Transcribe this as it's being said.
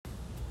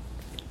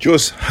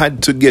just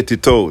had to get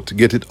it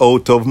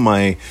out of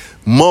my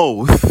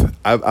mouth.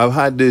 I've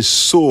had this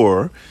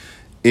sore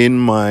in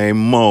my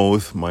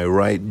mouth. My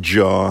right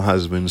jaw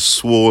has been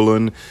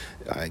swollen.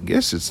 I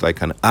guess it's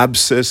like an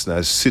abscess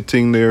that's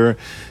sitting there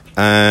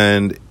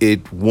and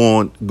it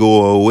won't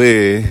go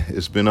away.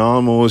 It's been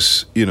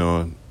almost,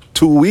 2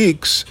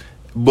 weeks,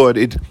 but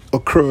it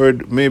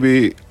occurred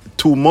maybe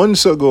 2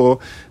 months ago.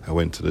 I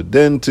went to the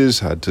dentist,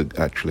 had to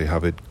actually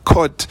have it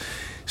cut.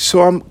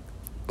 So I'm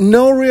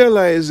now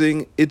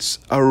realizing it's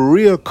a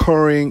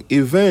reoccurring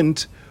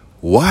event.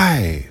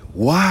 Why?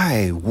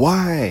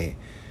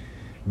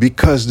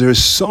 Because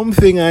there's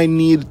something I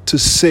need to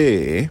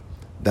say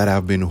that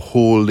I've been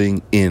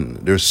holding in.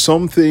 There's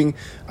something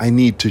I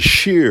need to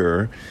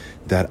share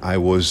that I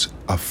was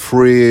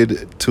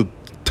afraid to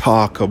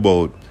talk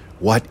about.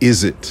 What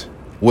is it?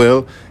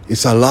 Well,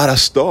 it's a lot of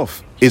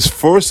stuff. It's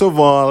first of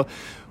all,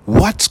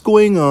 what's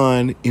going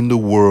on in the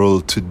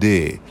world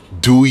today?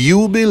 Do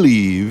you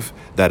believe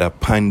that a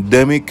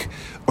pandemic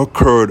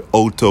occurred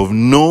out of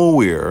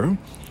nowhere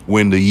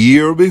when the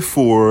year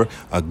before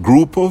a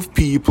group of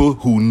people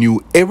who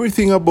knew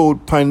everything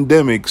about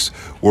pandemics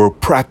were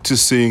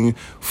practicing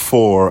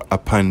for a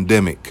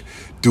pandemic?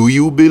 Do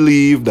you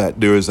believe that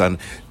there's a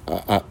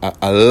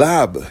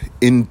lab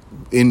in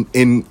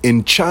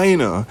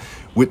China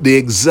with the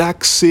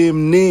exact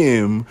same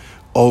name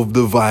of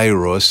the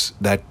virus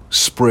that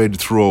spread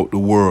throughout the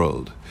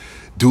world?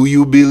 Do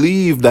you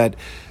believe that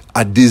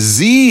a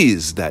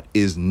disease that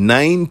is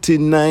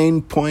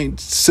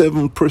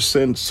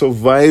 99.7%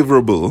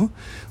 survivable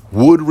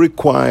would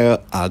require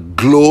a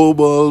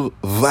global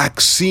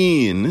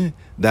vaccine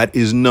that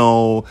is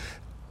now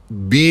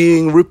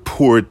being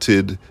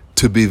reported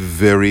to be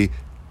very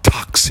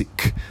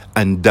toxic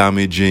and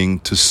damaging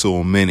to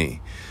so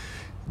many?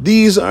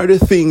 These are the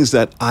things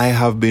that I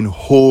have been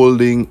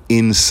holding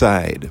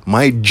inside.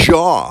 My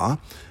jaw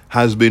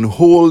has been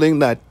holding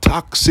that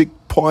toxic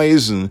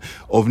poison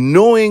of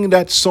knowing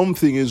that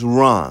something is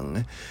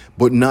wrong,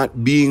 but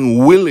not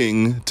being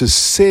willing to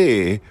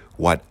say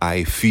what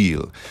I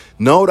feel.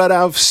 Now that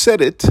I've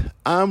said it,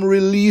 I'm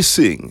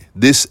releasing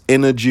this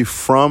energy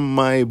from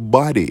my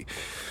body.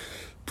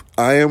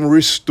 I am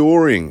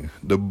restoring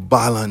the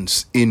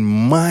balance in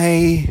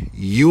my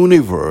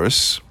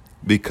universe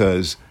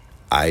because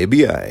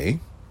IBIUBU.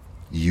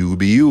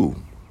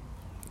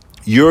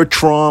 Your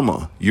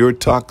trauma, your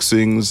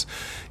toxins,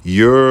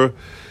 your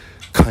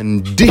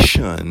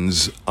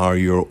conditions are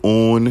your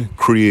own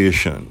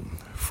creation.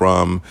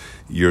 From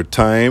your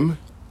time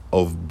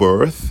of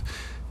birth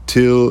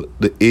till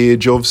the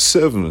age of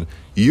 7,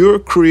 you're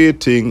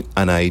creating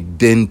an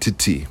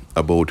identity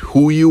about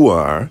who you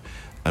are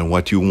and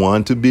what you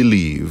want to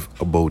believe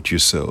about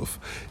yourself.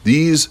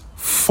 These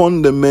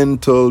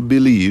fundamental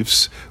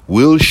beliefs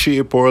will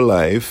shape our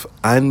life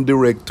and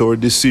direct our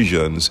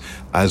decisions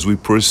as we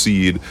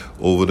proceed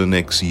over the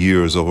next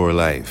years of our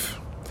life.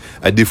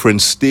 At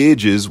different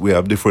stages, we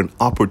have different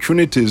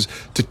opportunities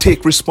to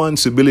take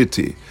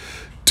responsibility,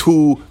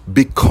 to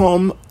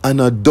become an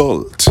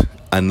adult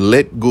and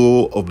let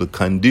go of the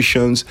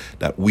conditions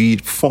that we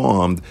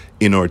formed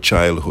in our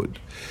childhood.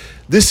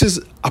 This is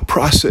a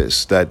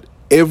process that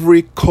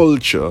every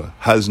culture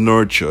has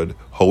nurtured.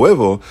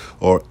 However,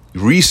 our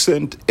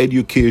recent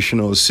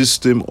educational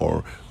system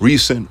or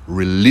recent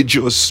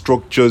religious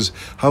structures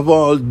have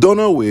all done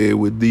away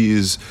with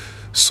these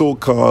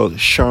so-called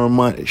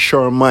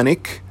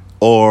shamanic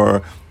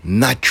or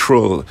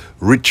natural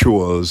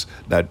rituals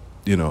that,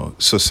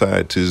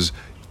 societies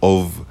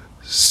of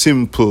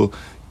simple,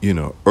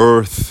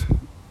 earth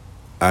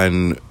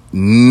and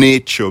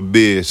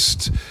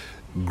nature-based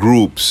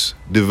groups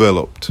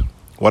developed.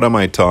 What am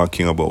I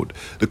talking about?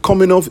 The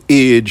coming of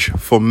age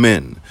for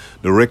men,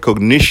 the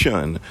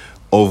recognition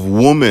of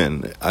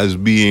women as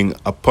being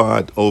a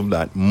part of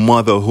that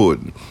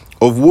motherhood,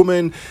 of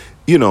women,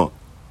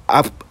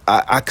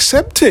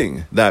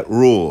 accepting that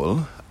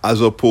role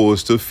as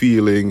opposed to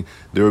feeling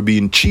they're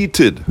being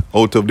cheated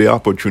out of the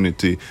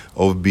opportunity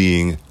of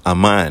being a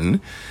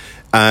man,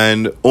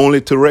 and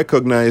only to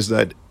recognize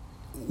that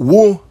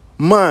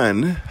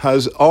woman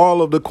has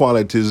all of the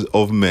qualities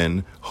of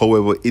men.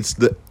 However, it's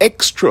the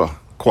extra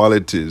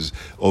qualities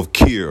of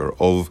care,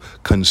 of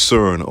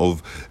concern,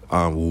 of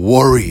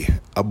worry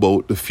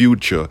about the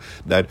future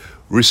that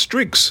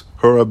restricts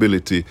her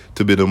ability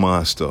to be the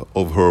master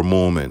of her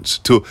moments,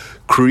 to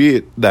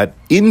create that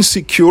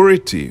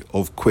insecurity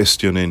of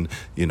questioning,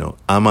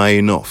 am I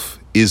enough?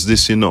 Is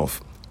this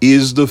enough?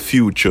 Is the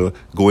future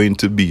going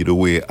to be the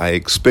way I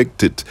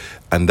expect it?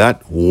 And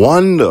that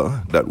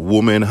wonder that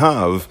women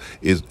have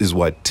is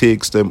what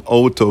takes them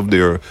out of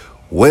their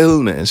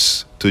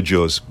wellness to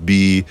just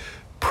be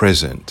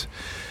present.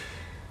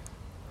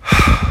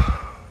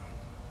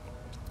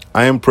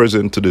 I am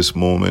present to this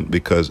moment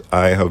because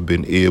I have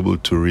been able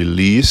to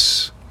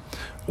release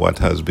what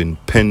has been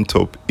pent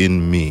up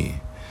in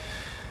me.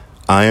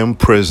 I am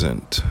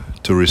present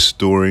to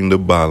restoring the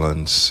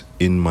balance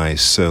in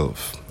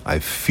myself. I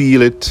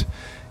feel it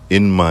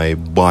in my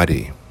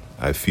body.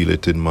 I feel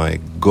it in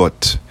my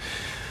gut.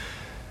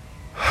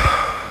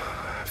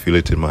 I feel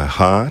it in my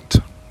heart,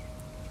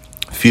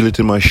 feel it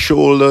in my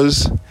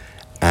shoulders,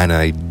 and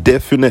I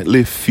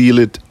definitely feel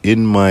it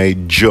in my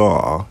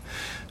jaw.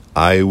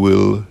 I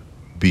will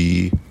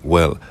be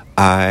well.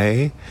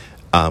 I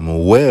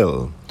am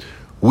well.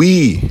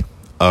 We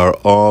are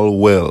all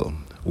well.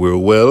 We're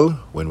well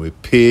when we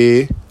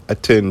pay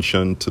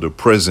attention to the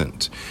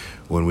present,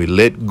 when we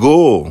let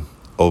go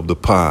of the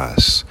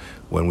past,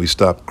 when we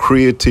stop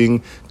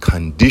creating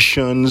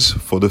conditions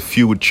for the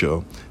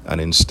future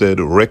and instead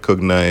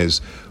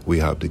recognize we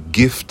have the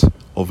gift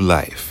of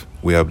life.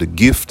 We have the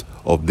gift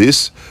of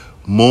this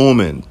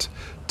moment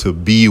to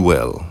be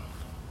well,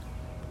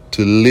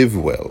 to live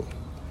well,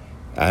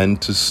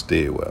 and to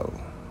stay well.